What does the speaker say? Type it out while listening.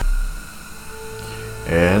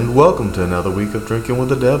And welcome to another week of Drinking with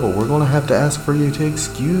the Devil. We're going to have to ask for you to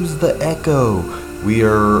excuse the echo. We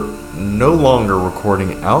are no longer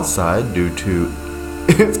recording outside due to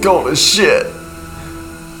it's cold as shit.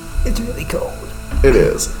 It's really cold. It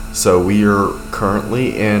is. So we are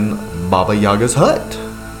currently in Baba Yaga's hut.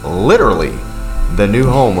 Literally, the new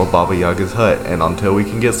home of Baba Yaga's hut. And until we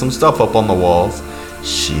can get some stuff up on the walls,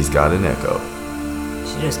 she's got an echo.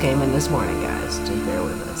 She just came in this morning, guys. Just bear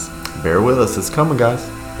with us. Bear with us. It's coming, guys.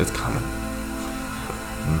 It's coming.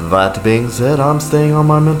 That being said, I'm staying on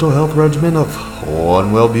my mental health regimen of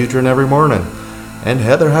one Wellbutrin every morning. And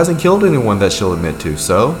Heather hasn't killed anyone that she'll admit to,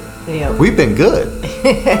 so Yep. we've been good.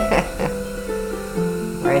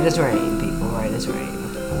 Right as rain, people. Right as rain.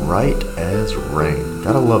 Right as rain.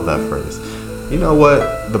 Gotta love that phrase. You know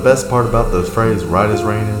what the best part about the phrase right as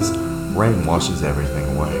rain is? Rain washes everything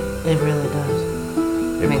away. It really does.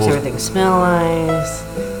 It makes pulls- everything smell nice.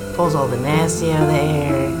 Pulls all the nasty out of the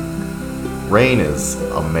air. Rain is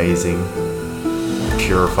amazing,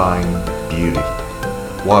 purifying beauty.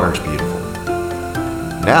 Water's beautiful.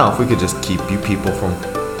 Now, if we could just keep you people from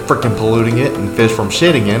freaking polluting it and fish from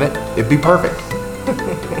shitting in it, it'd be perfect. You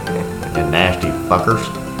nasty fuckers.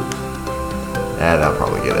 That'll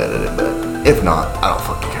probably get edited, but if not, I don't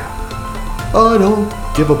fucking care. I don't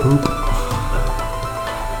give a poop.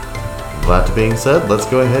 That being said, let's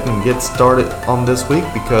go ahead and get started on this week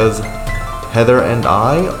because Heather and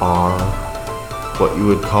I are what you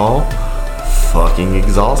would call fucking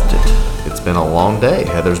exhausted. It's been a long day.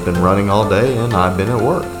 Heather's been running all day and I've been at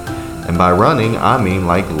work. And by running, I mean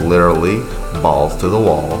like literally balls to the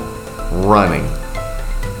wall, running.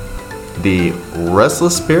 The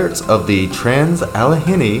restless spirits of the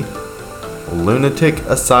Trans-Allegheny Lunatic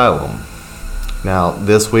Asylum. Now,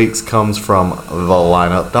 this week's comes from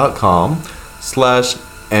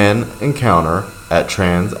thelineup.com/an encounter at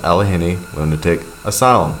Trans-Allegheny Lunatic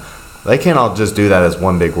Asylum. They cannot just do that as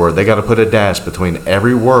one big word. They got to put a dash between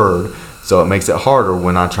every word, so it makes it harder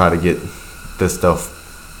when I try to get this stuff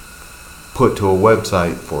put to a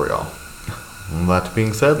website for y'all. That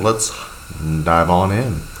being said, let's dive on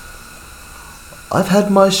in. I've had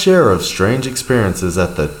my share of strange experiences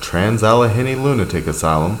at the Trans-Allegheny Lunatic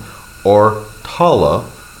Asylum, or TALA.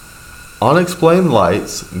 Unexplained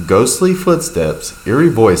lights, ghostly footsteps, eerie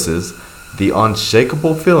voices, the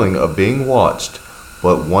unshakable feeling of being watched.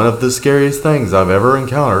 But one of the scariest things I've ever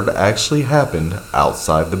encountered actually happened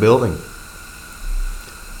outside the building.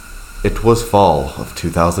 It was fall of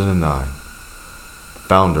 2009.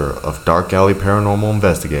 Founder of Dark Alley Paranormal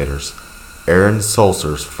Investigators, Aaron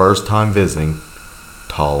Sulcer's first time visiting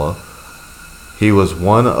TALA. He was with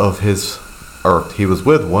one of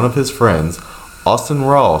his friends, Austin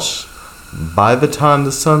Roush. By the time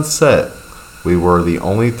the sun set, we were the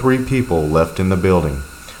only 3 people left in the building,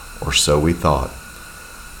 or so we thought.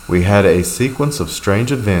 We had a sequence of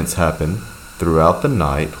strange events happen throughout the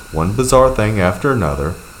night, one bizarre thing after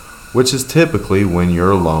another, which is typically when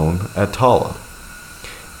you're alone at TALA.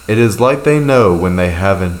 It is like they know when they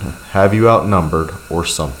have you outnumbered or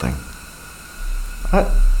something.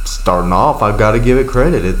 Starting off, I've got to give it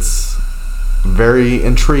credit. It's very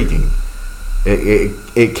intriguing.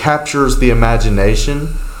 It captures the imagination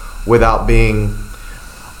without being,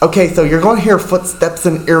 okay, so you're going to hear footsteps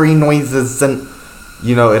and eerie noises and,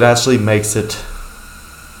 it actually makes it,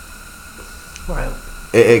 Right.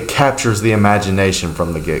 it captures the imagination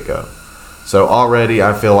from the get-go. So already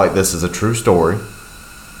I feel like this is a true story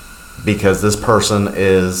because this person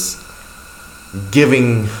is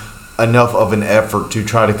giving enough of an effort to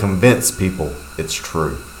try to convince people it's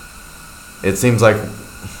true. It seems like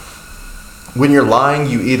when you're lying,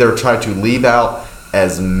 you either try to leave out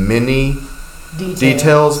as many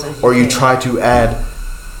details or you try to add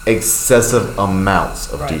excessive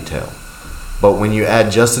amounts of detail. But when you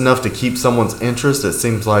add just enough to keep someone's interest, it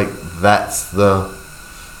seems like that's the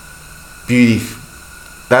beauty,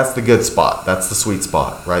 that's the good spot, that's the sweet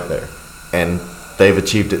spot right there. And they've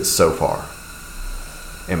achieved it so far,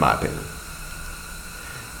 in my opinion.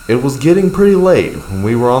 It was getting pretty late when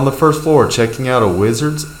we were on the first floor checking out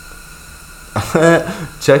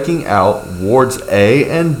wards A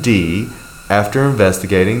and D after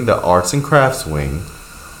investigating the arts and crafts wing.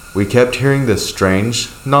 We kept hearing this strange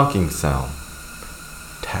knocking sound.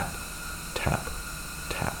 Tap, tap,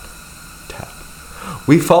 tap, tap.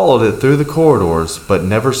 We followed it through the corridors, but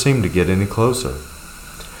never seemed to get any closer.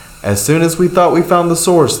 As soon as we thought we found the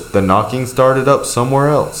source, the knocking started up somewhere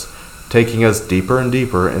else, taking us deeper and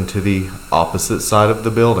deeper into the opposite side of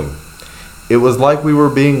the building. It was like we were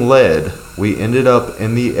being led. We ended up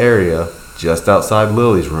in the area just outside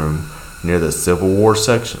Lily's room, near the Civil War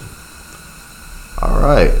section. All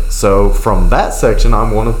right. So from that section,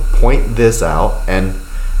 I'm going to point this out, and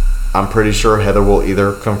I'm pretty sure Heather will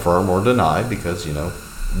either confirm or deny because,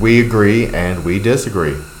 we agree and we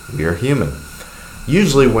disagree. We are human.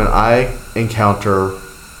 Usually when I encounter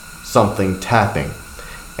something tapping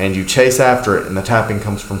and you chase after it and the tapping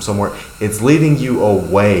comes from somewhere, it's leading you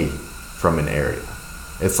away from an area.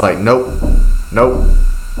 It's like, nope.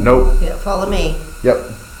 Yeah, follow me. Yep.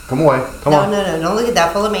 Come away. Come on. No. Don't look at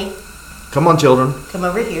that. Follow me. Come on, children. Come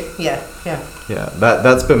over here. Yeah. Yeah,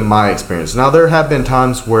 that's been my experience. Now, there have been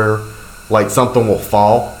times where, like, something will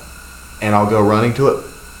fall and I'll go running to it.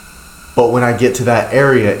 But when I get to that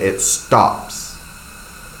area, it stops.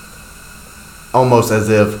 Almost as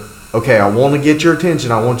if, okay, I want to get your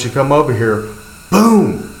attention. I want you to come over here.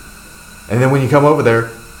 Boom! And then when you come over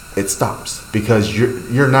there, it stops. Because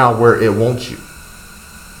you're now where it wants you.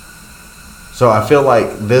 So I feel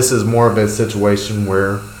like this is more of a situation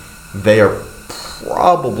where they are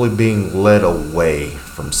probably being led away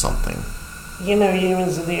from something.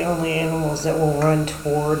 Humans are the only animals that will run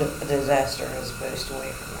toward a disaster as opposed to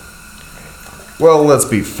away from it. Well, let's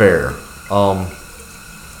be fair.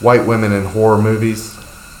 White women in horror movies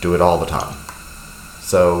do it all the time.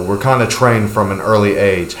 So we're kind of trained from an early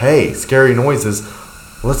age. Hey, scary noises,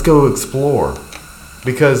 let's go explore.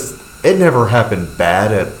 Because it never happened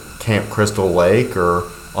bad at Camp Crystal Lake or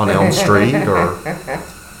on Elm Street or...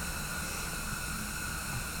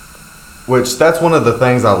 Which, that's one of the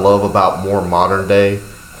things I love about more modern day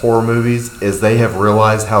horror movies is they have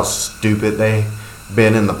realized how stupid they've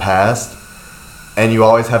been in the past. And you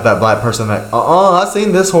always have that black person that, I've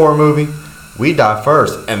seen this horror movie. We die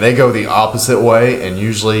first. And they go the opposite way. And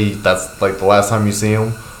usually that's like the last time you see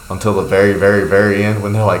them until the very, very, very end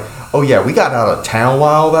when they're like, oh yeah, we got out of town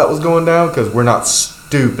while that was going down because we're not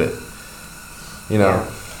stupid. Yeah.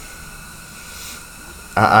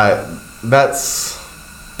 That's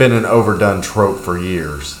been an overdone trope for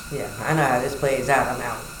years. Yeah, I know how this plays out. I'm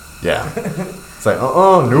out. Yeah. It's like,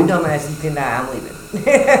 nope. You dumbasses can die. I'm leaving.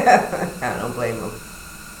 I don't blame them.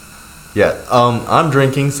 Yeah, I'm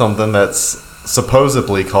drinking something that's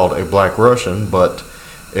supposedly called a Black Russian, but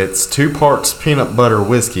it's 2 parts peanut butter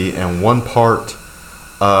whiskey and 1 part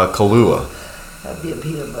Kahlua. That'd be a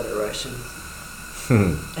peanut butter Russian.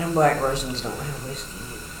 And Black Russians don't have whiskey.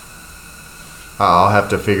 I'll have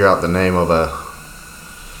to figure out the name of a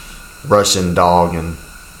Russian dog and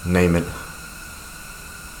name it.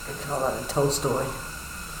 They call it a Tolstoy.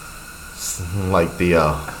 Like the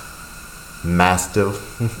Mastiff.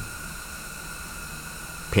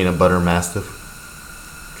 Peanut butter Mastiff.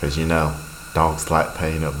 Because dogs like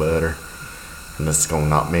peanut butter. And this is going to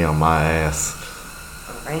knock me on my ass.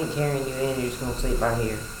 I ain't carrying you in. You're just going to sleep right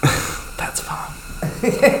here. That's fine.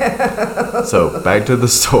 So, back to the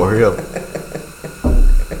story of...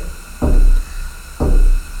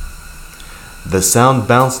 The sound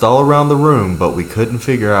bounced all around the room, but we couldn't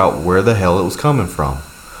figure out where the hell it was coming from.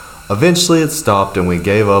 Eventually it stopped and we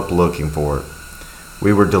gave up looking for it.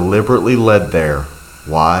 We were deliberately led there.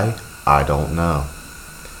 Why? I don't know.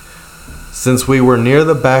 Since we were near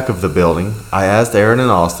the back of the building, I asked Aaron and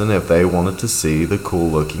Austin if they wanted to see the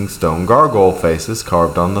cool-looking stone gargoyle faces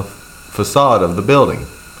carved on the facade of the building.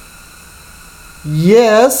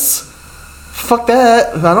 Yes! Fuck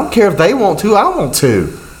that. I don't care if they want to. I want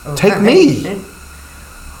to. Take me.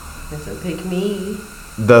 So pick me.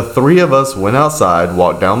 The 3 of us went outside,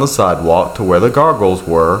 walked down the sidewalk to where the gargoyles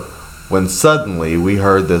were, when suddenly we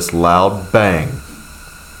heard this loud bang.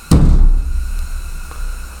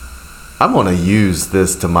 I'm going to use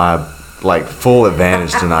this to my full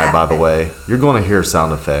advantage tonight, by the way. You're going to hear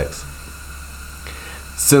sound effects.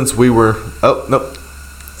 Since we were... Oh, no.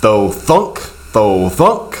 Though thunk, though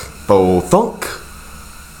thunk, though thunk.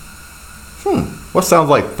 What sounds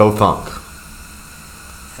like though thunk?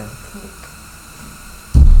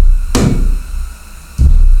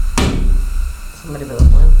 Somebody built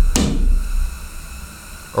one.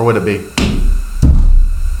 Or would it be?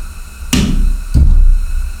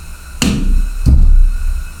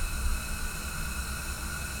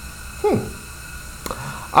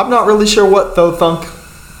 I'm not really sure what though thunk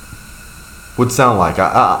would sound like.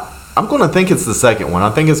 I'm going to think it's the second one. I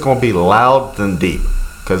think it's going to be loud then deep.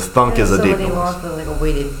 Because thunk is a deep noise. Somebody walked with a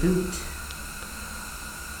weighted boot.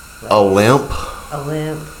 A limp. A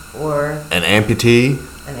limp or... An amputee.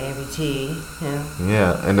 An amputee, yeah.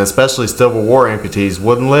 Yeah, and especially Civil War amputees.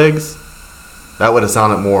 Wooden legs. That would have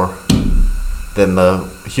sounded more than the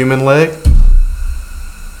human leg.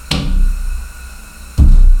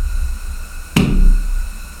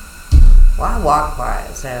 Well, I walk by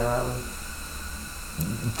it, so...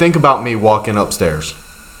 Think about me walking upstairs.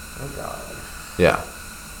 Oh, God. Yeah.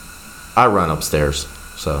 I run upstairs,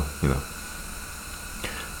 so,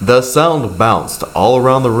 The sound bounced all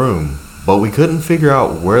around the room, but we couldn't figure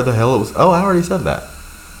out where the hell it was. Oh, I already said that.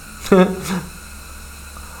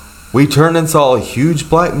 We turned and saw a huge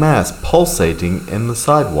black mass pulsating in the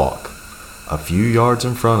sidewalk, a few yards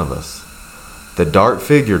in front of us. The dark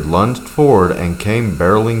figure lunged forward and came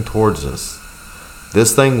barreling towards us.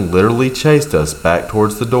 This thing literally chased us back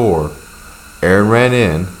towards the door. Aaron ran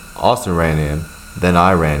in, Austin ran in, then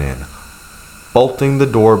I ran in, bolting the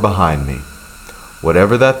door behind me.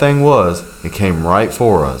 Whatever that thing was, it came right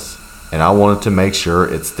for us, and I wanted to make sure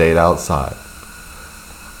it stayed outside.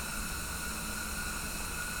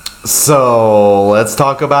 So, let's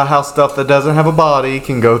talk about how stuff that doesn't have a body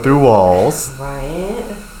can go through walls.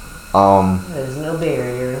 Right. There's no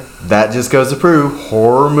barrier. That just goes to prove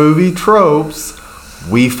horror movie tropes,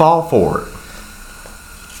 we fall for it.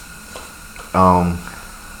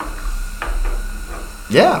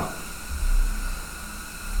 Yeah.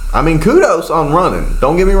 I mean, kudos on running.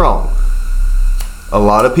 Don't get me wrong. A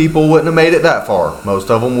lot of people wouldn't have made it that far.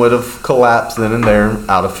 Most of them would have collapsed then and there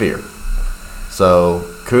out of fear. So,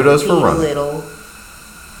 kudos for running. Little.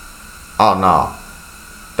 Oh, no.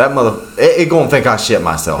 That it gonna think I shit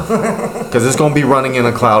myself. Because it's gonna be running in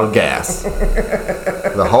a cloud of gas.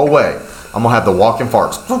 The whole way. I'm gonna have the walking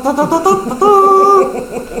farts.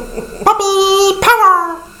 Puppy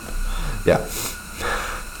power! Yeah.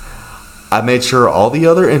 I made sure all the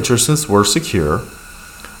other entrances were secure.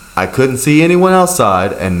 I couldn't see anyone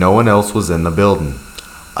outside and no one else was in the building.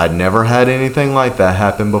 I'd never had anything like that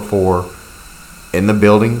happen before, in the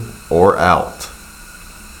building or out.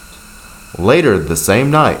 Later the same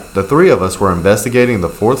night, the three of us were investigating the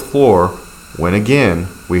 4th floor when again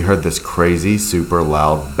we heard this crazy super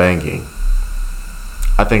loud banging.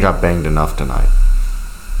 I think I banged enough tonight.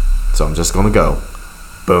 So I'm just gonna go.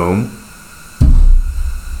 Boom.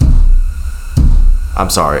 I'm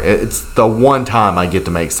sorry, it's the one time I get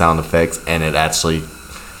to make sound effects and it actually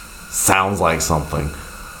sounds like something.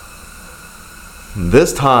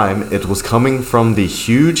 This time it was coming from the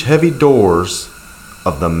huge heavy doors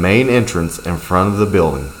of the main entrance in front of the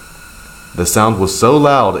building. The sound was so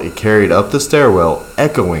loud it carried up the stairwell,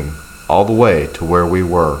 echoing all the way to where we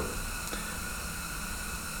were.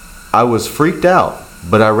 I was freaked out,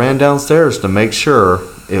 but I ran downstairs to make sure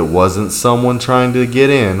it wasn't someone trying to get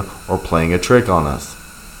in or playing a trick on us.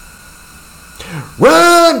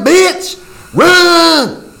 Run, bitch!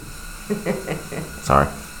 Run! Sorry.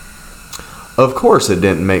 Of course it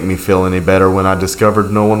didn't make me feel any better when I discovered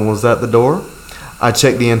no one was at the door. I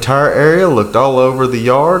checked the entire area, looked all over the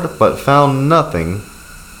yard, but found nothing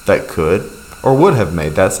that could or would have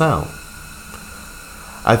made that sound.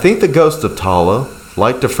 I think the ghost of Tala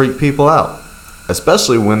like to freak people out,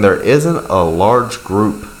 especially when there isn't a large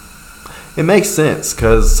group. It makes sense,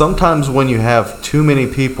 because sometimes when you have too many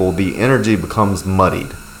people, the energy becomes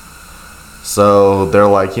muddied. So they're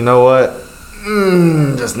like, you know what?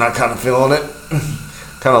 Just not kind of feeling it.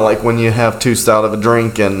 Kind of like when you have too stout of a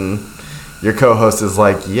drink and your co-host is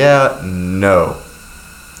like, yeah, no.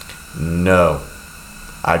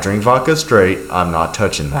 I drink vodka straight. I'm not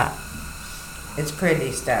touching that. It's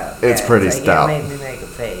pretty stout. It's pretty stout. It made me make a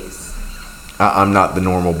face. I'm not the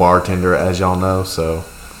normal bartender, as y'all know, so.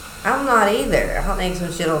 I'm not either. I'll make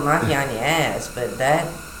some shit will knock you on your ass, but that.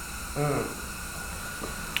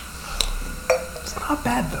 It's not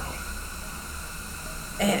bad, though.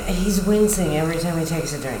 And he's wincing every time he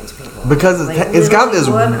takes a drink to people. Because it's got this.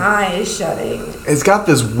 One eye is shutting. It's got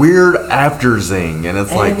this weird after zing, and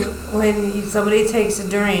it's like. When somebody takes a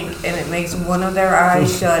drink and it makes one of their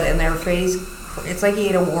eyes shut and their face, it's like he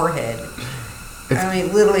ate a warhead.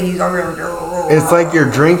 Literally, he's already. It's like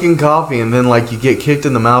you're drinking coffee and then like you get kicked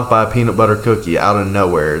in the mouth by a peanut butter cookie out of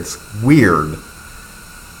nowhere. It's weird.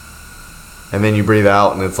 And then you breathe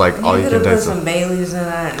out and it's like all you can taste. Put some Baileys in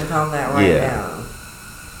that and calm that right down.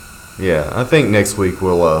 Yeah, I think next week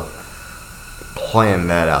we'll plan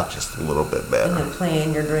that out just a little bit better. And then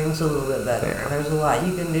plan your drinks a little bit better. Yeah. There's a lot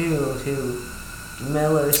you can do to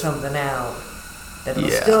mellow something out. That'll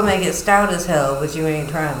still make it stout as hell, but you ain't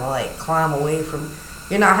trying to like climb away from.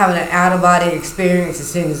 You're not having an out of body experience as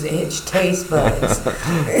soon as it hits your taste buds.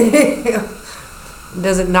 It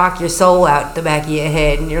doesn't knock your soul out the back of your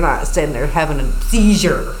head, and you're not sitting there having a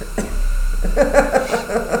seizure.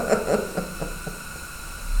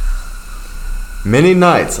 Many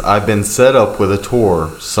nights I've been set up with a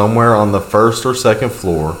tour somewhere on the 1st or 2nd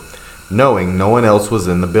floor, knowing no one else was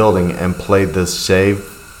in the building, and played this shave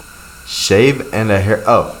and a hair.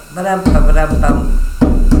 Oh.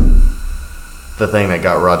 The thing that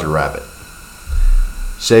got Roger Rabbit.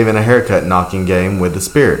 Shave and a haircut knocking game with the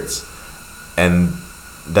spirits. And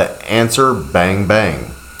The answer, bang,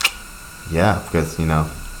 bang. Yeah, because, you know,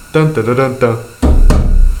 dun dun dun dun dun.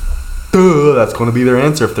 Duh, that's going to be their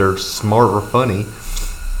answer if they're smart or funny.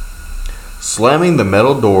 Slamming the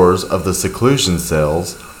metal doors of the seclusion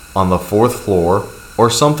cells on the 4th floor or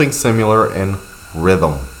something similar in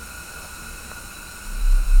rhythm.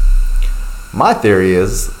 My theory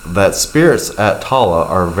is that spirits at Tala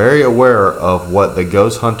are very aware of what the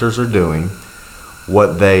ghost hunters are doing,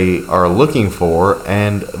 what they are looking for,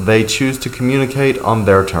 and they choose to communicate on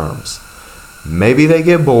their terms. Maybe they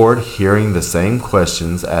get bored hearing the same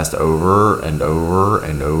questions asked over and over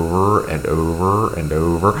and over and over and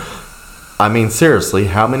over. I mean, seriously,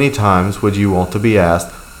 how many times would you want to be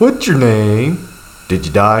asked, "What's your name? Did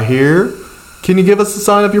you die here? Can you give us a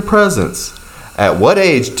sign of your presence? At what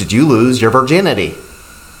age did you lose your virginity?"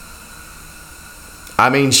 I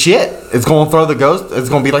mean, shit. It's going to throw the ghost. It's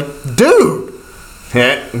going to be like, dude,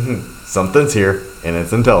 something's here and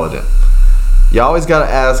it's intelligent. You always got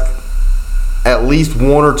to ask at least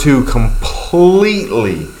one or two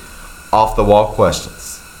completely off the wall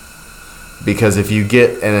questions. Because if you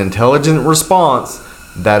get an intelligent response,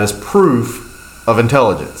 that is proof of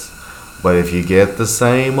intelligence. But if you get the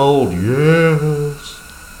same old yes,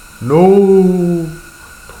 no,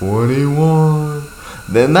 21,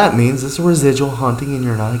 then that means it's a residual haunting and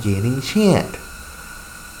you're not getting shit.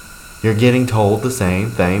 You're getting told the same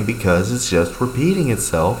thing because it's just repeating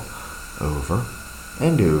itself over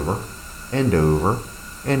and over and over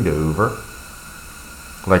and over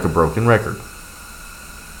like a broken record.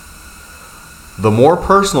 The more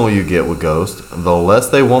personal you get with ghosts, the less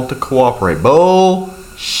they want to cooperate.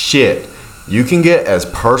 Bullshit. You can get as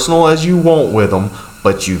personal as you want with them,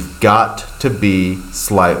 but you've got to be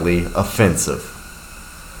slightly offensive.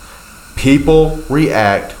 People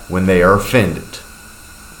react when they are offended.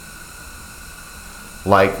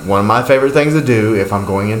 Like, one of my favorite things to do if I'm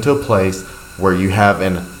going into a place where you have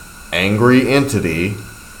an angry entity.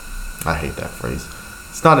 I hate that phrase.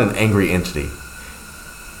 It's not an angry entity.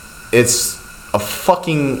 It's a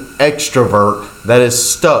fucking extrovert that is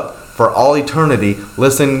stuck for all eternity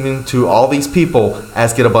listening to all these people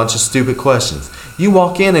ask it a bunch of stupid questions. You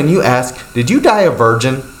walk in and you ask, "Did you die a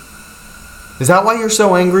virgin? Is that why you're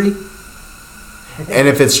so angry?" And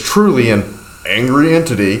if it's truly an angry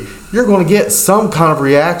entity, you're going to get some kind of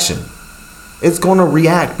reaction. It's going to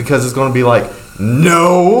react because it's going to be like,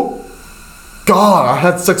 "No, God, I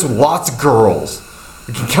had sex with lots of girls.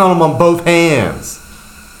 I can count them on both hands."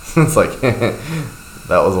 It's like, that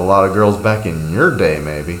was a lot of girls back in your day,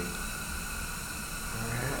 maybe.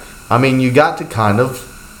 I mean, you got to kind of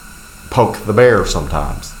poke the bear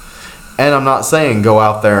sometimes. And I'm not saying go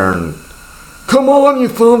out there and, "Come on, you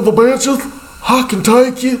son of a bitches, I can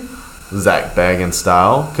take you," Zach Baggins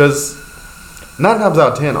style. Because 9 times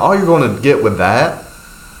out of 10, all you're going to get with that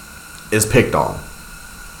is picked on.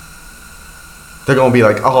 They're going to be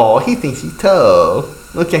like, "Oh, he thinks he's tough.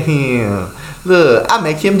 Look at him. Look, I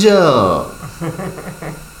make him jump."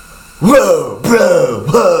 Whoa, bro,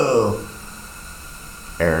 whoa.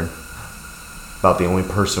 Aaron, about the only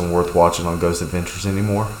person worth watching on Ghost Adventures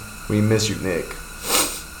anymore. We miss you, Nick.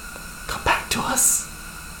 Come back to us.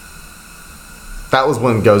 That was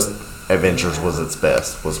when Ghost Adventures was its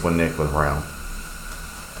best, was when Nick was around.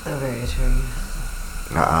 Oh, very true.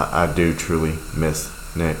 I do truly miss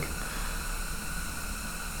Nick.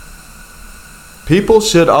 People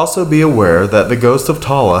should also be aware that the ghosts of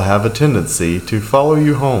Tala have a tendency to follow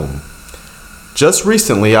you home. Just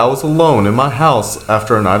recently, I was alone in my house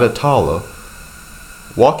after a night at Tala.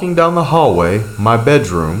 Walking down the hallway,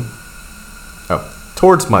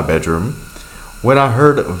 towards my bedroom, when I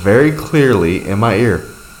heard very clearly in my ear,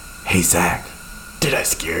 "Hey Zach, did I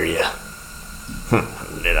scare you?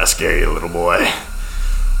 Did I scare you, little boy?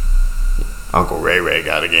 Uncle Ray Ray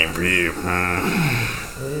got a game for you.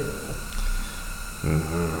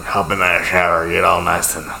 Hop in that shower, get all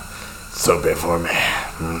nice and soap it for me."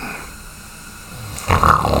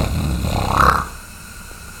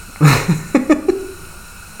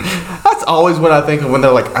 That's always what I think of when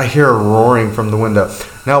they're like, "I hear a roaring from the window."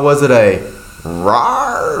 Now, was it a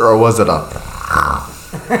roar or was it a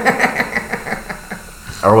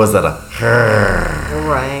or was it a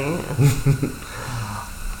Right.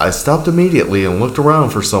 I stopped immediately and looked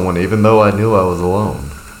around for someone, even though I knew I was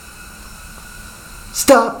alone.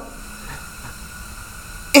 "Stop!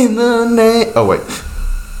 In the name..." Oh, wait.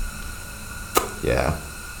 Yeah.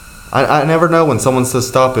 I never know when someone says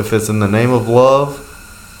stop if it's in the name of love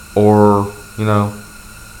or, you know,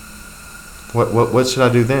 what should I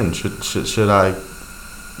do then? Should I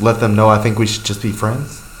let them know I think we should just be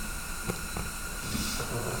friends?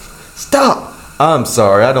 "Stop! I'm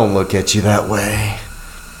sorry, I don't look at you that way."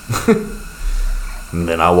 And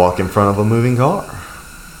then I walk in front of a moving car.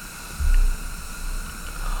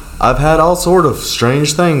 I've had all sort of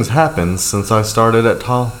strange things happen since I started at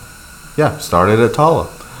Tala.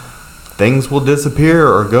 Things will disappear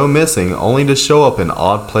or go missing only to show up in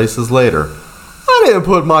odd places later. I didn't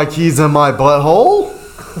put my keys in my butthole.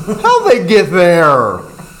 How'd they get there?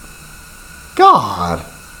 God,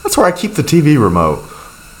 that's where I keep the TV remote.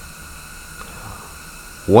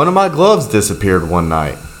 One of my gloves disappeared one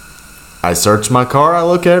night. I searched my car, I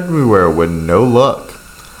look everywhere with no luck.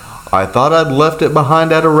 I thought I'd left it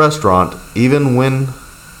behind at a restaurant, even when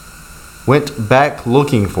went back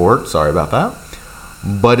looking for it. Sorry about that.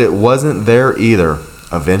 But it wasn't there either.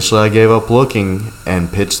 Eventually I gave up looking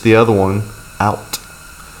and pitched the other one out.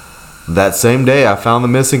 That same day I found the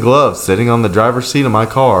missing glove sitting on the driver's seat of my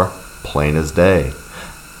car, plain as day.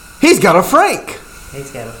 He's got a Frank!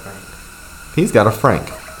 He's got a Frank. He's got a Frank.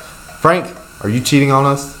 Frank, are you cheating on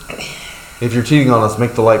us? If you're cheating on us,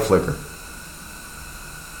 make the light flicker.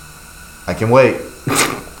 I can wait.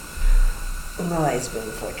 The light's been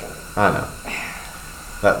flickering. I know.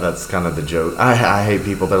 That's kind of the joke. I hate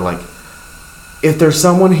people that are like, if there's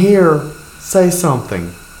someone here, say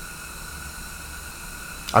something.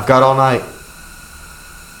 I've got all night.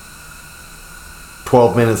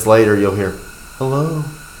 12 minutes later, you'll hear, hello?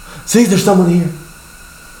 See, there's someone here.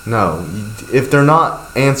 No, if they're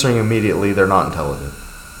not answering immediately, they're not intelligent.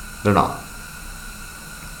 They're not.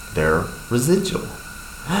 They're residual.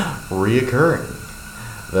 Reoccurring.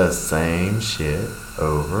 The same shit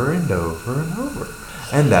over and over and over.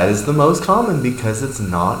 And that is the most common because it's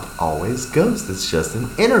not always ghosts. It's just an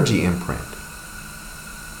energy imprint.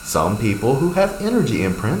 Some people who have energy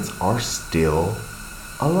imprints are still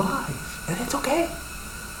alive. And it's okay.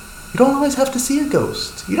 You don't always have to see a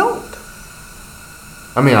ghost. You don't.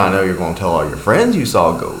 I mean, I know you're going to tell all your friends you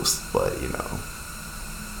saw a ghost, but, you know,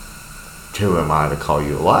 who am I to call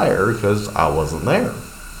you a liar because I wasn't there?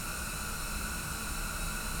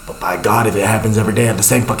 But by God, if it happens every day at the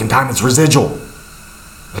same fucking time, it's residual.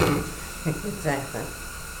 Exactly.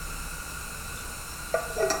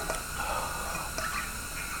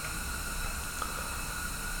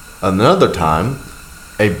 Another time,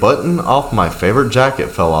 a button off my favorite jacket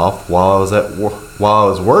fell off while I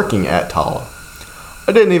was working at Tala.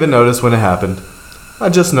 I didn't even notice when it happened. I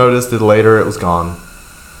just noticed it later it was gone.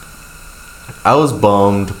 I was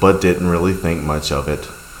bummed, but didn't really think much of it.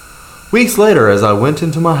 Weeks later, as I went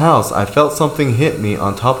into my house, I felt something hit me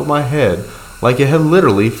on top of my head like it had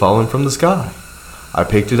literally fallen from the sky. I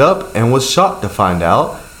picked it up and was shocked to find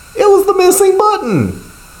out it was the missing button.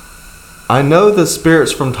 I know the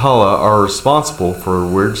spirits from Tala are responsible for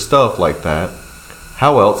weird stuff like that.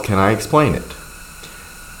 How else can I explain it?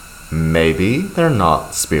 Maybe they're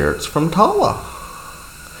not spirits from Tala.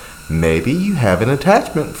 Maybe you have an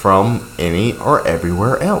attachment from any or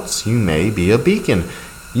everywhere else. You may be a beacon.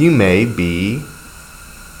 You may be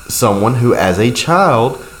someone who as a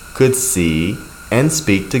child could see and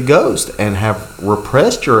speak to ghosts and have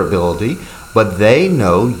repressed your ability, but they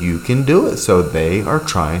know you can do it, so they are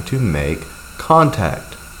trying to make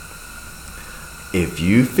contact. If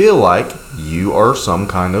you feel like you are some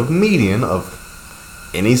kind of medium of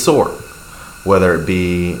any sort, whether it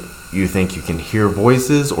be you think you can hear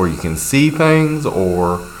voices or you can see things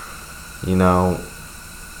or, you know,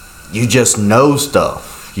 you just know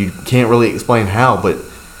stuff. You can't really explain how, but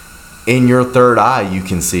in your third eye you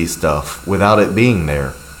can see stuff without it being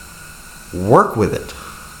there. Work with it.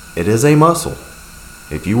 It is a muscle.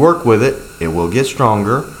 If you work with it, it will get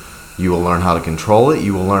stronger. You will learn how to control it.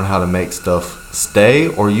 You will learn how to make stuff stay,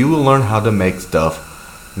 or you will learn how to make stuff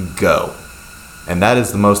go. And that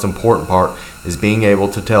is the most important part, is being able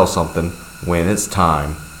to tell something when it's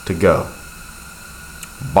time to go.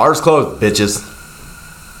 Bar's closed, bitches.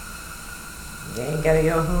 You ain't gotta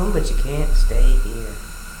go home, but you can't stay here.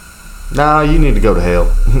 Nah, you need to go to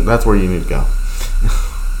hell. That's where you need to go.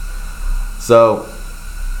 So,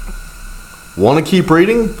 want to keep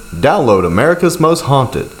reading? Download America's Most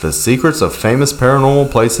Haunted, The Secrets of Famous Paranormal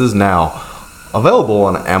Places now. Available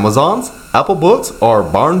on Amazon's, Apple Books, or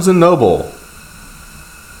Barnes & Noble.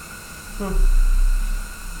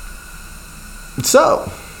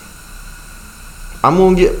 So, I'm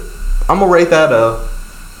gonna rate that a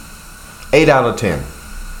 8 out of 10.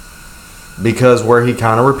 Because where he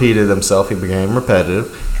kind of repeated himself, he became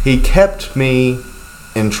repetitive. He kept me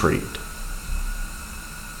intrigued.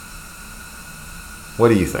 What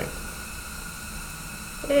do you think?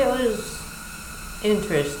 It was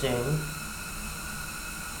interesting.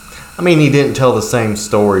 I mean, he didn't tell the same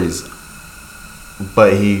stories,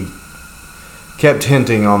 but he kept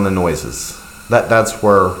hinting on the noises. That's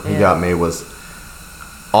where he got me, was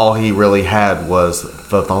all he really had was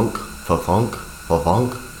fa-thunk, fa-thunk,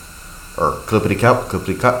 fa-thunk, or clippity-cap,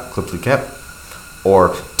 clippity-cap, clippity-cap,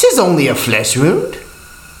 or 'tis only a flesh wound.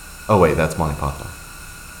 Oh wait, that's Monty Python.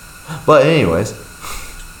 But anyways,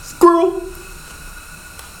 squirrel.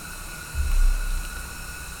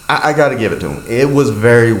 I gotta give it to him. It was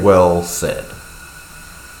very well said.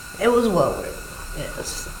 It was well written.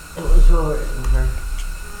 Yes, it was well written.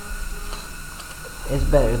 It's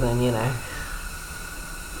better than,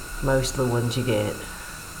 most of the ones you get.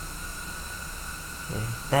 Yeah.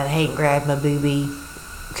 That ain't grab my boobie.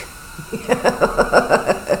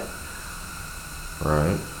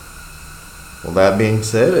 Right. Well, that being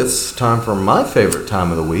said, it's time for my favorite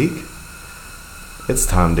time of the week. It's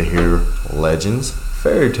time to hear legends,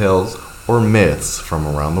 fairy tales, or myths from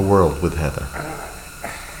around the world with Heather.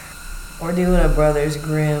 We're doing a Brothers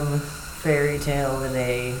Grimm fairy tale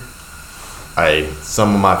today.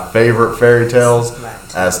 Some of my favorite fairy tales,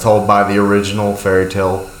 as told by the original fairy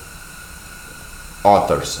tale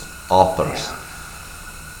authors. Yeah.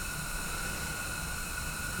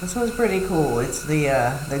 This one's pretty cool. It's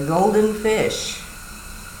the Golden Fish,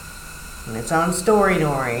 and it's on Story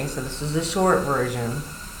Nori. So this is the short version.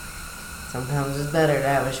 Sometimes it's better to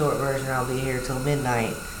have a short version. I'll be here till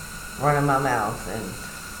midnight, running my mouth, and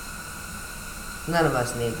none of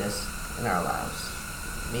us need this in our lives.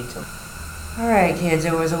 Me too. All right, kids.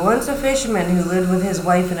 There was once a fisherman who lived with his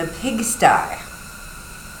wife in a pigsty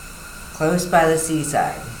close by the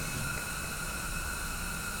seaside.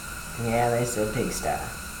 Yeah, they said pigsty.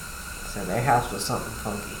 So their house was something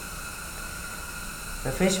funky.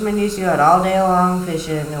 The fisherman used to go out all day long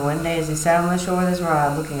fishing, and one day as he sat on the shore with his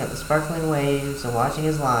rod looking at the sparkling waves and watching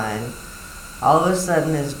his line, all of a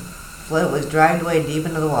sudden his float was dragged away deep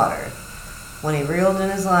into the water. When he reeled in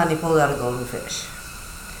his line, he pulled out a golden fish.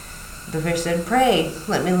 The fish said, "Pray,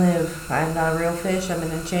 let me live. I am not a real fish. I'm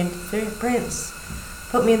an enchanted prince.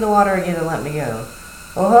 Put me in the water again and let me go."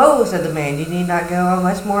 "Oh ho," said the man, "you need not go on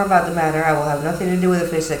much more about the matter. I will have nothing to do with a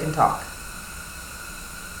fish that can talk."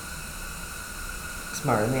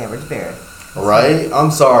 Smarter than the average bear. Right?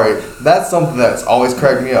 I'm sorry. That's something that's always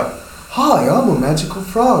cracked me up. "Hi, I'm a magical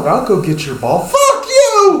frog. I'll go get your ball." Fuck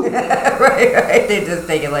you! right. They just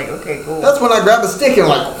take it like, okay, cool. That's when I grab a stick and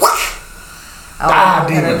like, whoosh! I don't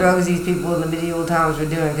know what kind of drugs these people in the medieval times were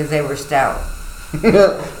doing because they were stout.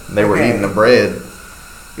 They were eating the bread.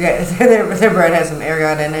 Yeah, their bread has some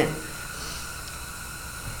ergot in it.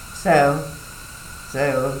 So,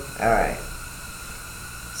 alright.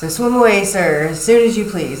 So swim away, sir, as soon as you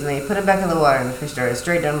please. And they put him back in the water, and the fish started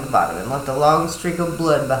straight down to the bottom and left a long streak of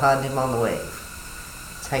blood behind him on the wave.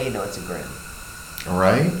 That's how you know it's a Grimm.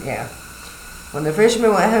 Right? Yeah. When the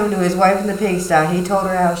fisherman went home to his wife in the pigsty, he told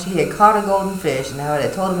her how he had caught a golden fish and how it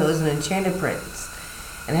had told him it was an enchanted prince,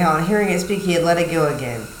 and how on hearing it speak he had let it go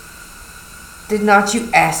again. "Did not you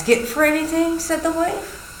ask it for anything?" said the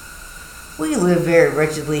wife. "We live very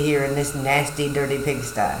wretchedly here in this nasty, dirty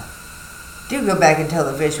pigsty. Do go back and tell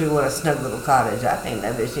the fish we want a snug little cottage. I think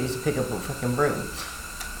that fish needs to pick up a fucking broom."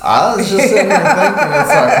 I was just sitting there thinking, it's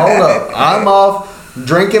like, hold up, I'm off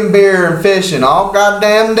drinking beer and fishing all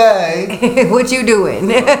goddamn day. What you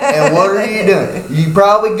doing? And what are you doing? You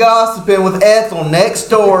probably gossiping with Ethel next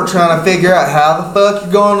door trying to figure out how the fuck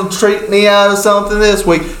you're going to treat me out of something this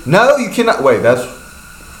week. No, you cannot. Wait, that's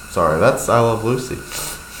I Love Lucy.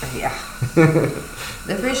 Yeah.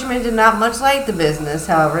 The fisherman did not much like the business.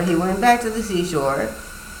 However, he went back to the seashore,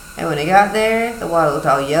 and when he got there, the water looked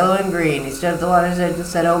all yellow and green. He stood at the water's edge and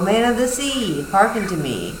said, "O man of the sea, hearken to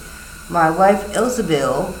me. My wife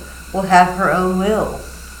Ilsebil will have her own will,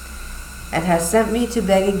 and has sent me to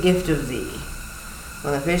beg a gift of thee."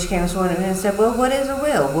 When the fish came swimming in and said, "Well, what is her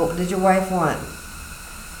will? What did your wife want?"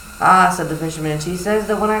 "Ah," said the fisherman, "she says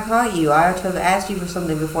that when I caught you, I ought to have asked you for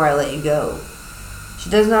something before I let you go. She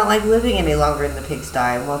does not like living any longer in the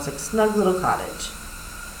pigsty and wants a snug little cottage."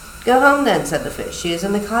 "Go home then," said the fish. "She is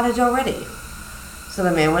in the cottage already." So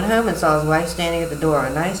the man went home and saw his wife standing at the door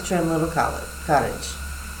of a nice trim little cottage.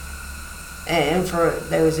 And for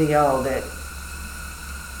those of y'all that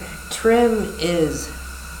trim is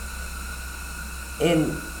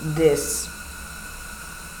in this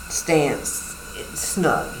stance, it's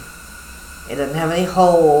snug. It doesn't have any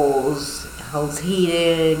holes, holds heat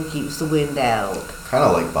in, keeps the wind out. Kind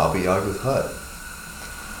of like Baba Yaga's hut.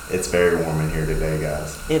 It's very warm in here today,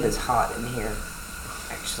 guys. It is hot in here,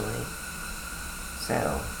 actually.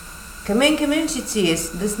 So, come in, Chitsy. Is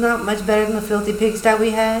this not much better than the filthy pigsty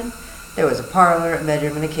we had? There was a parlor, a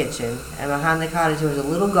bedroom, and a kitchen, and behind the cottage there was a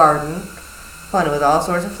little garden, planted with all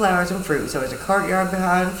sorts of flowers and fruits. There was a courtyard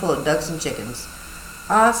behind, full of ducks and chickens.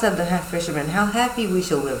 "Ah," said the fisherman, "how happy we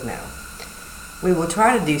shall live now." We will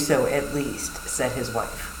try to do so at least, said his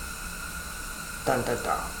wife. Dun dun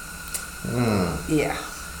dun. Yeah.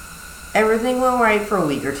 Everything went right for a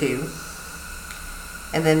week or two.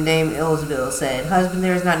 And then Dame Elizabeth said, Husband,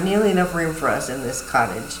 there is not nearly enough room for us in this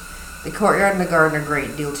cottage. The courtyard and the garden are a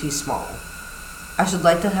great deal too small. I should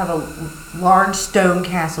like to have a large stone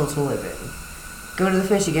castle to live in. Go to the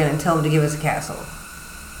fish again and tell him to give us a castle.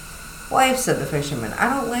 Wife, said the fisherman, I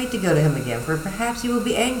don't like to go to him again, for perhaps he will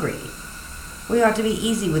be angry. We ought to be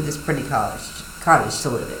easy with this pretty cottage to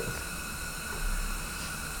live in.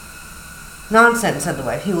 Nonsense, said the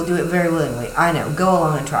wife. He will do it very willingly. I know. Go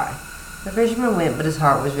along and try. The fisherman went, but his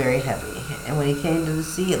heart was very heavy, and when he came to the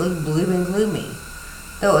sea, it looked blue and gloomy,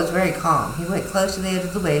 though it was very calm. He went close to the edge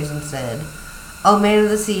of the waves and said, O man of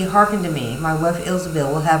the sea, hearken to me. My wife Elizabeth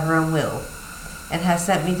will have her own will, and has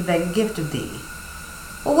sent me to beg a gift of thee.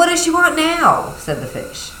 Well, what does she want now? Said the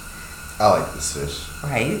fish. I like this fish.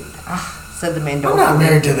 Right? Said the man. I'm not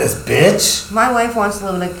married to this bitch. My wife wants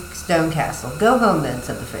to live in a stone castle. Go home then,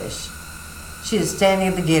 said the fish. She is standing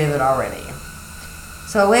at the gate of it already.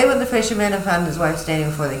 So away went the fisherman and found his wife standing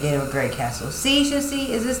before the gate of a great castle. See, is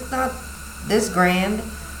this not this grand?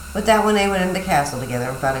 With that one they went into the castle together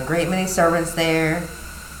and found a great many servants there,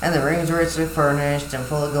 and the rooms were richly furnished and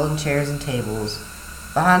full of golden chairs and tables.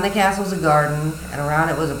 Behind the castle was a garden, and around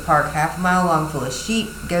it was a park half a mile long full of sheep,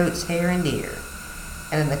 goats, hare, and deer.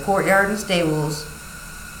 And in the courtyard and stables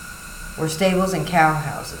were stables and cow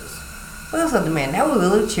houses. Well, said the man, now we will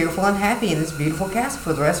live cheerful and happy in this beautiful castle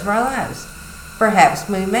for the rest of our lives. Perhaps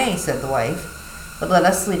we may, said the wife, but let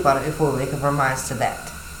us sleep on it before we make up our minds to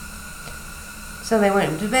that. So they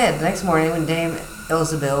went to bed. The next morning, when Dame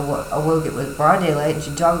Elizabeth awoke, it was broad daylight, and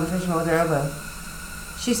she jogged the fisherman with her elbow.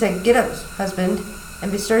 She said, Get up, husband,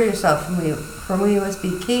 and bestir yourself, for we must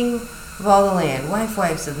be king of all the land. Wife,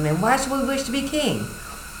 said the man, why should we wish to be king?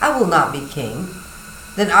 I will not be king.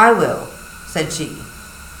 Then I will, said she.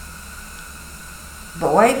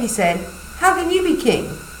 But wife, he said, how can you be king?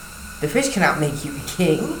 The fish cannot make you a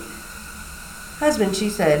king. Husband, she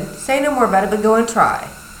said, say no more about it, but go and try.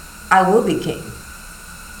 I will be king.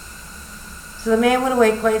 So the man went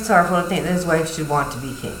away quite sorrowful to think that his wife should want to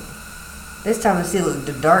be king. This time the sea looked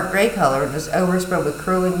a dark gray color and was overspread with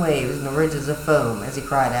curling waves and the ridges of foam as he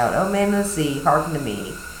cried out, O man of the sea, hearken to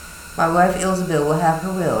me. My wife Elizabeth will have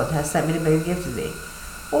her will and has sent me to beg a gift of thee.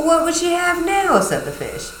 Well, what would she have now? Said the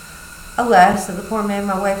fish. Alas, said the poor man,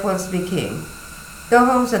 my wife wants to be king. Go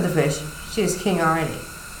home, said the fish. She is king already.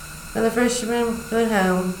 Then the fisherman went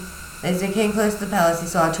home. As he came close to the palace, he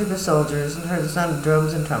saw a troop of soldiers and heard the sound of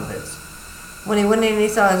drums and trumpets. When he went in, he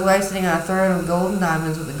saw his wife sitting on a throne of golden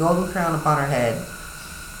diamonds with a golden crown upon her head,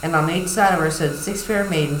 and on each side of her stood 6 fair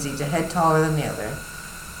maidens, each a head taller than the other.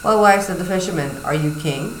 Well, wife, said the fisherman, are you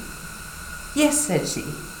king? Yes, said she,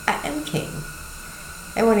 I am king.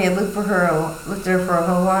 And when he had looked at her for a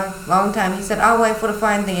whole long time, he said, wife, what a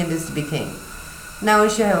fine thing it is to be king. Now we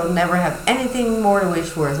shall never have anything more to wish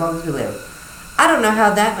for as long as we live. I don't know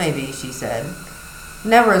how that may be, she said.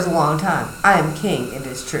 Never is a long time. I am king, it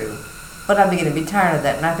is true. But I'm beginning to be tired of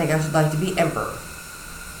that, and I think I should like to be emperor.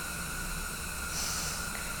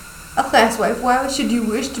 Alas, wife, why should you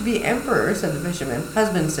wish to be emperor? Said the fisherman.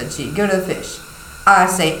 Husband, said she, go to the fish. I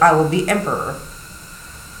say I will be emperor.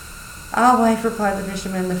 Wife, replied the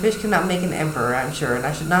fisherman, the fish cannot make an emperor, I'm sure, and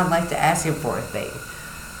I should not like to ask him for a thing.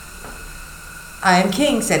 I am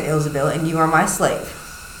king, said Elizabeth, and you are my slave.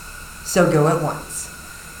 So go at once.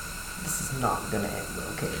 This is not going to end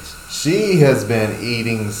well, kids. She has been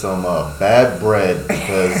eating some bad bread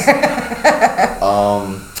because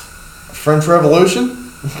French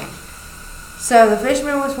Revolution. So the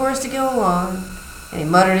fisherman was forced to go along, and he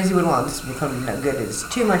muttered as he would want. This will come to no good. It is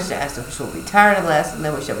too much to ask. The fish will be tired at last, and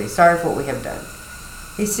then we shall be sorry for what we have done.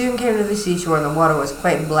 He soon came to the seashore, and the water was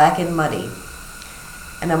quite black and muddy.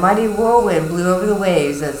 And a mighty whirlwind blew over the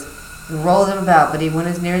waves and rolled them about, but he went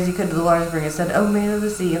as near as he could to the large spring and said, O man of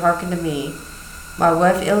the sea, hearken to me. My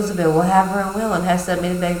wife Elizabeth will have her own will and has sent me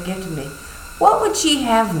to beg a gift of me. What would she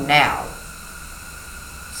have now?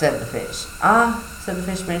 Said the fish. Said the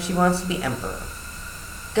fisherman, she wants to be emperor.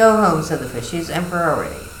 Go home, said the fish, she is emperor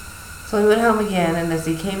already. So he went home again, and as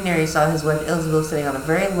he came near, he saw his wife Elizabeth sitting on a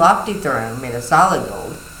very lofty throne made of solid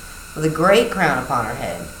gold, with a great crown upon her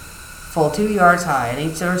head, full 2 yards high, and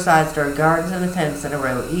each of her sides stood guards and attendants in a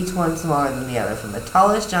row, each one smaller than the other, from the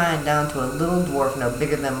tallest giant down to a little dwarf no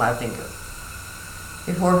bigger than my finger.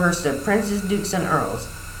 Before her stood princes, dukes, and earls.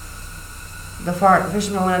 The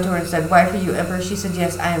fisherman went up to her and said, Wife, are you emperor? She said,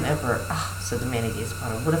 Yes, I am emperor. Said the man, he gazed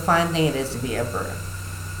upon her. What a fine thing it is to be emperor.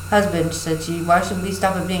 Husband, said she, why should we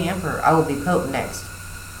stop at being emperor? I will be pope next.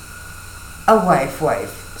 Wife,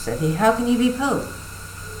 said he. How can you be Pope?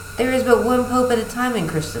 There is but one Pope at a time in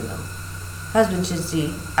Christendom. Husband, said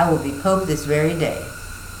she, I will be Pope this very day.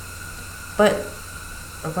 But,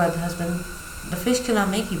 replied the husband, the fish cannot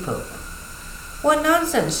make you Pope. What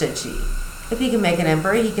nonsense, said she. If he can make an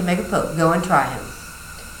emperor, he can make a Pope. Go and try him.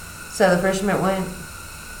 So the fisherman went.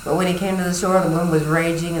 But when he came to the shore, the wind was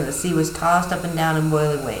raging and the sea was tossed up and down in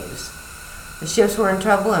boiling waves. The ships were in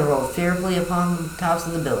trouble and rolled fearfully upon the tops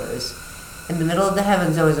of the billows. In the middle of the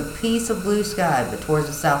heavens there was a piece of blue sky, but towards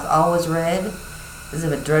the south all was red, as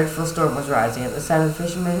if a dreadful storm was rising. At the sight of the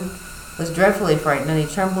fisherman was dreadfully frightened, and he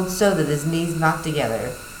trembled so that his knees knocked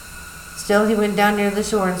together. Still he went down near the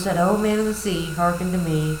shore and said, O man of the sea, hearken to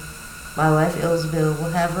me. My wife Elizabeth will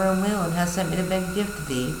have her own will, and has sent me to beg a gift to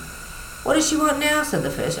thee. What does she want now? Said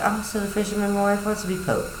the fish. Ah, said the fisherman, my wife wants to be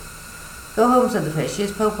Pope. Go home, said the fish. She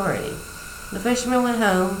is Pope already. The fisherman went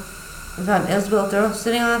home and found Elizabeth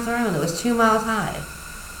sitting on a throne that was 2 miles high.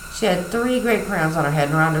 She had 3 great crowns on her head,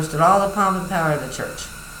 and around her stood all the pomp and power of the church.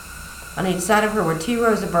 On each side of her were 2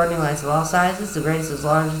 rows of burning lights of all sizes, the greatest as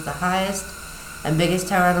large as the highest and biggest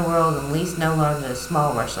tower in the world, and least no larger than a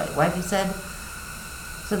small rushlight. Wife, he said.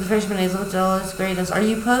 So the fisherman, as he looked at all his greatness, Are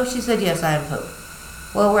you Pope? She said, Yes, I am Pope.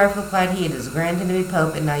 Well, wife, replied he, it is a grand thing to be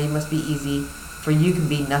Pope, and now you must be easy, for you can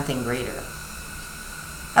be nothing greater.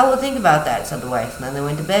 I will think about that, said the wife, and then they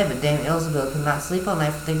went to bed, but Dame Elizabeth could not sleep all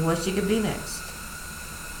night for thinking what she could be next.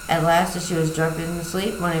 At last, as she was drunken in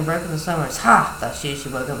sleep, morning broke and the sun rose. Ha! Thought she as she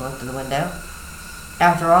woke up and looked at the window.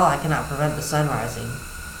 After all, I cannot prevent the sun rising.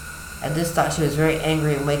 At this thought, she was very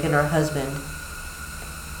angry and wakened her husband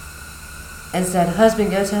and said,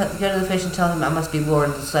 Husband, go to the fish and tell him I must be Lord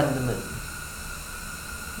of the sun and the moon.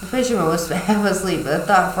 The fisherman was half asleep, but the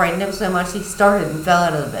thought frightened him so much he started and fell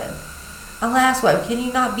out of the bed. Alas, wife, can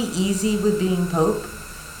you not be easy with being Pope?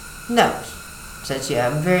 No, said she, I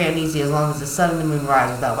am very uneasy as long as the sun and the moon rise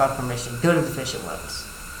without my permission. Go to the fish at once.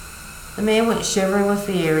 The man went shivering with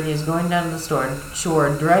fear, and he was going down to the shore.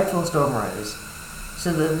 A dreadful storm arose,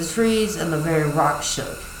 so that the trees and the very rocks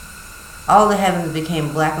shook. All the heavens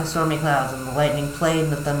became black with stormy clouds, and the lightning played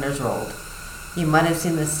and the thunders rolled. You might have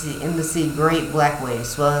seen in the sea great black waves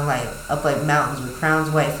swelling up like mountains with crowns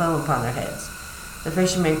of white foam upon their heads. The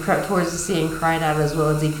fisherman crept towards the sea and cried out as well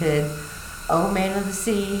as he could, O man of the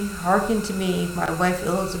sea, hearken to me. My wife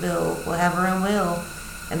Elizabeth will have her own will,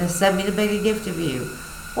 and has sent me to beg a gift of you.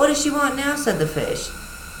 What does she want now? Said the fish.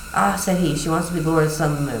 Ah, said he, she wants to be Lord of the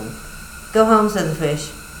sun and the moon. Go home, said the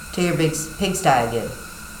fish, to your big pigsty again.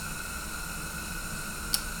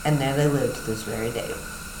 And there they lived to this very day.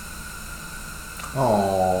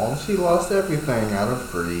 Oh, she lost everything out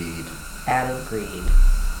of greed. Out of greed.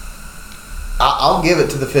 I'll give it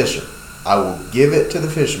to the fisher. I will give it to the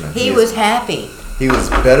fisherman. He was happy. He was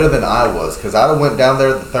better than I was, because I'd have went down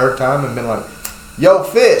there the third time and been like, Yo,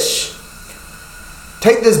 fish,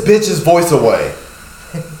 take this bitch's voice away.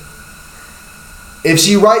 If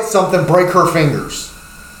she writes something, break her fingers.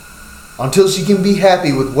 Until she can be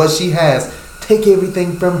happy with what she has, take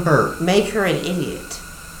everything from her. Make her an idiot.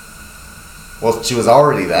 Well, she was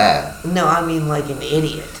already that. No, I mean like an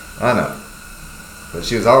idiot. I know. But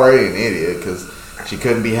she was already an idiot because she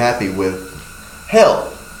couldn't be happy with,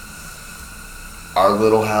 hell, our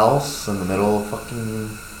little house in the middle of fucking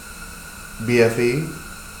BFE.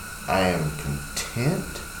 I am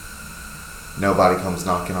content. Nobody comes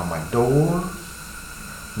knocking on my door.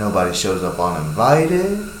 Nobody shows up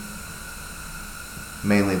uninvited.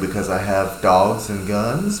 Mainly because I have dogs and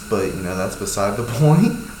guns, but, that's beside the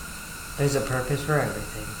point. There's a purpose for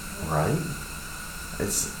everything. Right?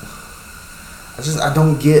 I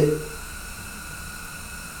don't get,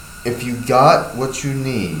 if you got what you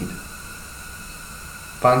need,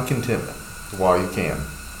 find contentment while you can.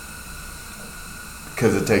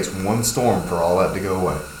 Because it takes one storm for all that to go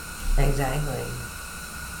away. Exactly.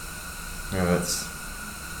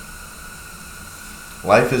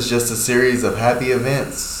 Life is just a series of happy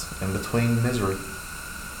events in between misery.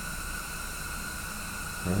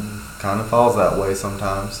 And kind of falls that way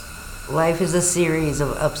sometimes. Life is a series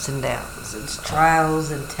of ups and downs. It's trials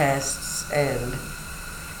and tests, and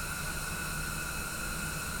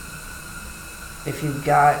if you've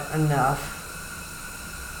got enough,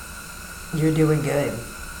 you're doing good.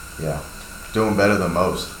 Yeah. Doing better than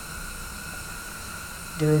most.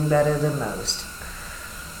 Doing better than most.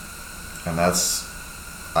 And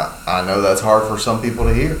I know that's hard for some people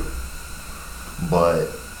to hear. But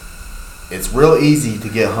it's real easy to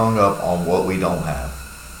get hung up on what we don't have.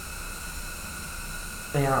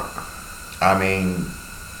 Yeah. I mean,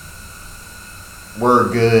 we're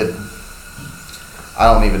good.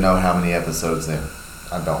 I don't even know how many episodes in.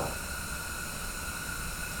 I don't.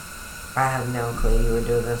 I have no clue. You were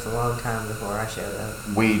doing this a long time before I showed up.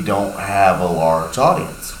 We don't have a large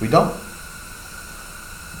audience. We don't.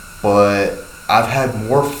 But I've had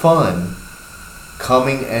more fun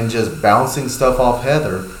coming and just bouncing stuff off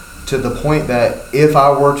Heather to the point that if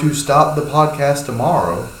I were to stop the podcast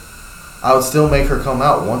tomorrow, I would still make her come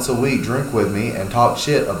out once a week, drink with me, and talk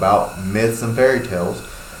shit about myths and fairy tales.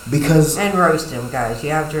 Because... And roast him, guys.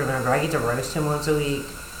 You have to remember, I get to roast him once a week.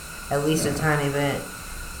 At least a tiny bit.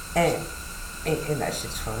 And that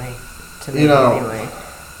shit's funny to me anyway.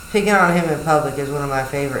 Picking on him in public is one of my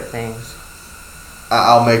favorite things.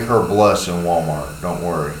 I'll make her blush in Walmart. Don't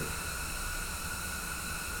worry.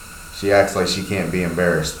 She acts like she can't be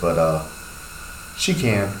embarrassed, but she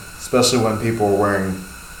can. Especially when people are wearing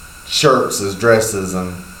shirts as dresses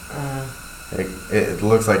and it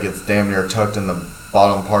looks like it's damn near tucked in the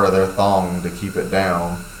bottom part of their thong to keep it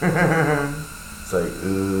down. It's like,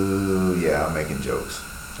 ooh, yeah, I'm making jokes.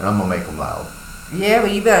 And I'm going to make them loud. Yeah,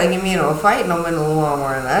 but you better get me in a fight in the middle of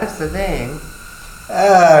Walmart. That's the thing.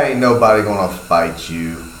 Ain't nobody going to fight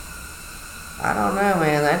you. I don't know,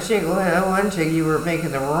 man. That one chick you were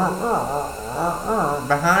making the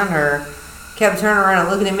behind her kept turning around and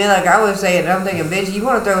looking at me like I was saying. I'm thinking, bitch, you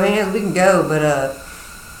want to throw hands? We can go, but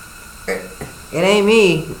it ain't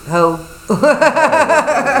me, ho.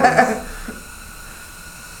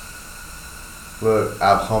 Look,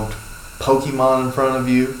 I've humped Pokemon in front of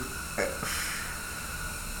you.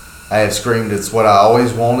 I have screamed, it's what I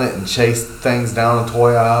always wanted, and chased things down a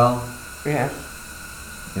toy aisle. Yeah.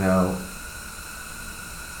 You know,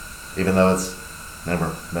 even though it's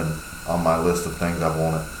never been on my list of things I've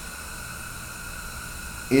wanted.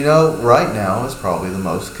 You know, right now is probably the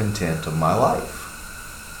most content of my life.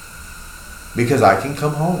 Because I can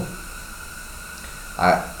come home.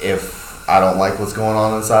 If I don't like what's going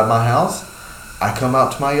on inside my house, I come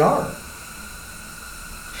out to my yard.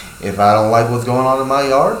 If I don't like what's going on in my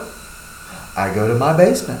yard, I go to my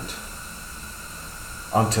basement.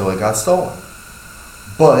 Until it got stolen.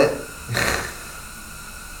 But,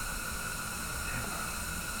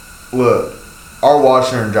 look, our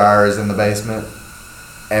washer and dryer is in the basement.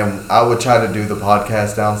 And I would try to do the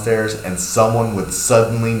podcast downstairs, and someone would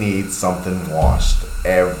suddenly need something washed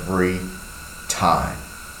every time.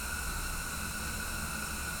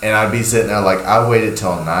 And I'd be sitting there like, I waited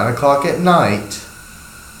till 9 o'clock at night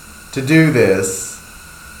to do this,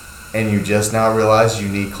 and you just now realize you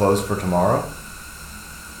need clothes for tomorrow?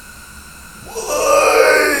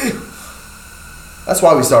 Why? That's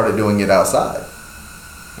why we started doing it outside.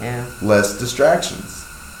 Yeah. Less distractions.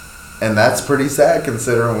 And that's pretty sad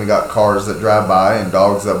considering we got cars that drive by and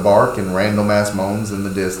dogs that bark and random ass moans in the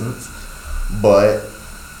distance. But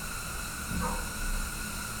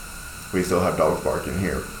we still have dogs barking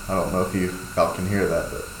here. I don't know if y'all can hear that,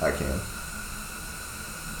 but I can.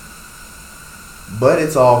 But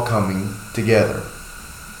it's all coming together.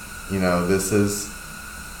 You know,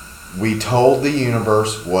 we told the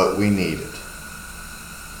universe what we needed.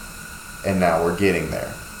 And now we're getting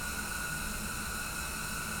there.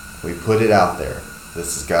 We put it out there.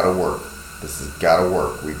 This has got to work. This has got to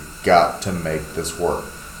work. We've got to make this work.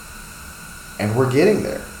 And we're getting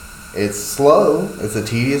there. It's slow. It's a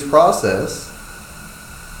tedious process.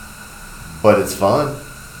 But it's fun.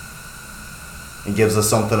 It gives us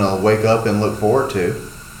something to wake up and look forward to.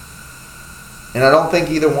 And I don't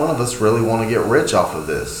think either one of us really want to get rich off of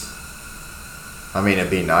this. I mean,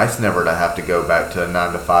 it'd be nice never to have to go back to a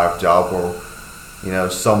 9-to-5 job where, you know,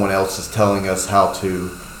 someone else is telling us how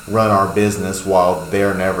to run our business while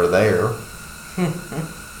they're never there.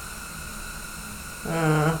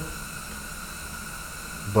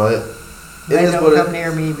 But they don't come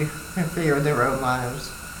near me for their own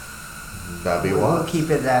lives. That'd be wise. We'll keep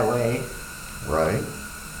it that way. Right.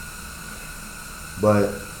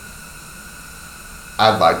 But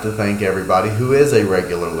I'd like to thank everybody who is a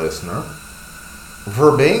regular listener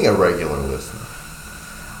for being a regular listener.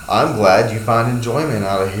 I'm glad you find enjoyment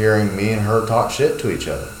out of hearing me and her talk shit to each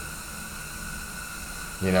other.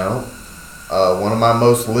 You know, one of my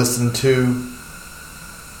most listened to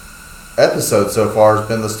episodes so far has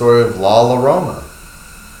been the story of La Llorona.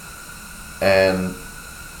 And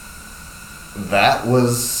that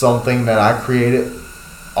was something that I created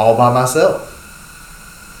all by myself.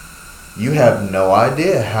 You have no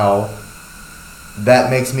idea how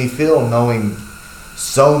that makes me feel knowing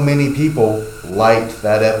so many people liked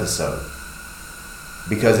that episode.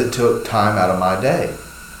 Because it took time out of my day.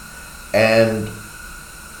 And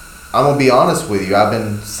I'm going to be honest with you, I've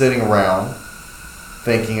been sitting around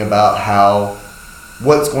thinking about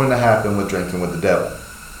what's going to happen with Drinking with the Devil.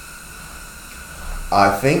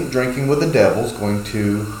 I think Drinking with the Devil is going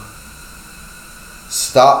to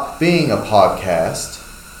stop being a podcast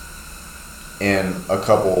in a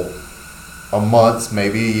couple of months,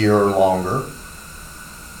 maybe a year or longer,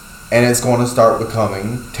 and it's going to start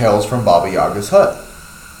becoming Tales from Baba Yaga's Hut.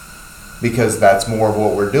 Because that's more of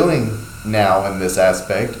what we're doing now in this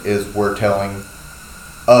aspect, is we're telling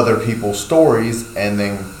other people's stories and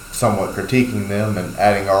then somewhat critiquing them and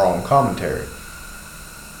adding our own commentary.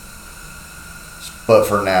 But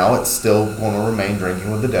for now, it's still going to remain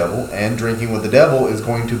Drinking with the Devil, and Drinking with the Devil is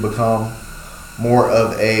going to become more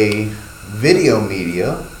of a video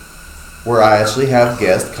media where I actually have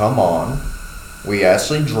guests come on, we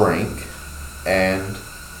actually drink, and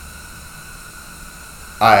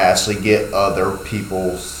I actually get other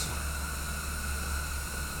people's,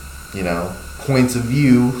 points of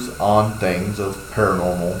views on things of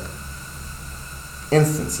paranormal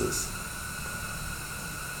instances.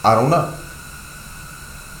 I don't know.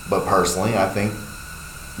 But personally, I think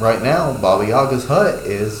right now, Baba Yaga's Hut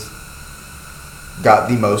is got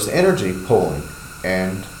the most energy pulling.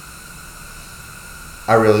 And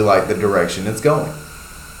I really like the direction it's going.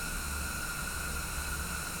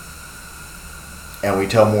 And we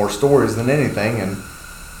tell more stories than anything, and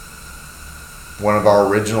one of our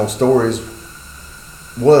original stories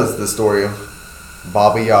was the story of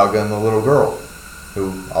Baba Yaga and the little girl,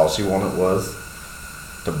 who all she wanted was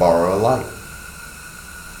to borrow a light.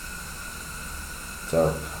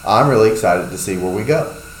 So I'm really excited to see where we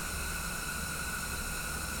go.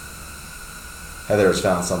 Heather's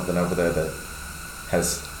found something over there that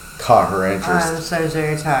has caught her interest. I'm so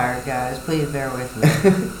very tired, guys. Please bear with me.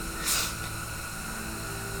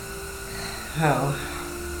 Oh,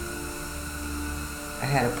 I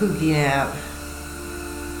had a Pookie nap,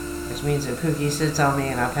 which means that Pookie sits on me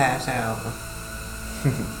and I pass out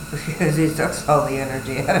because he sucks all the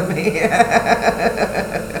energy out of me.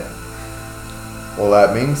 Well,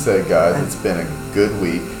 that being said, guys, it's been a good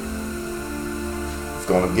week. It's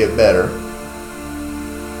going to get better.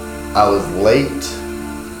 I was late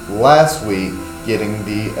last week getting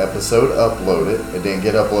the episode uploaded. It didn't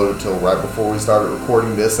get uploaded till right before we started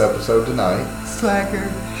recording this episode tonight.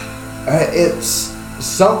 Slacker. It's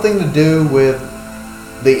something to do with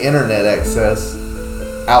the internet access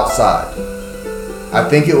outside. I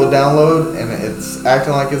think it will download, and it's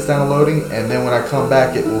acting like it's downloading, and then when I come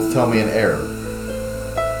back, it will tell me an error.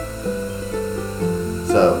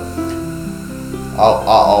 So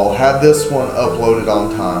I'll have this one uploaded on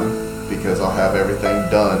time because I'll have everything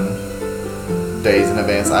done days in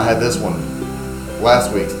advance. I had this one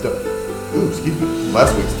last week's done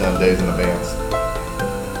days in advance.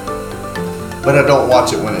 But I don't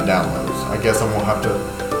watch it when it downloads. I guess I'm going to have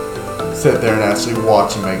to sit there and actually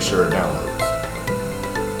watch and make sure it downloads.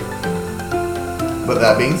 But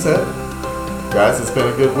that being said, guys, it's been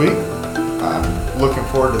a good week. I'm looking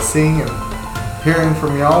forward to seeing and hearing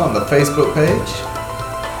from y'all on the Facebook page.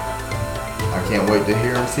 I can't wait to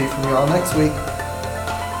hear and see from y'all next week.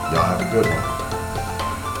 Y'all have a good one.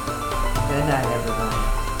 Good night, everybody.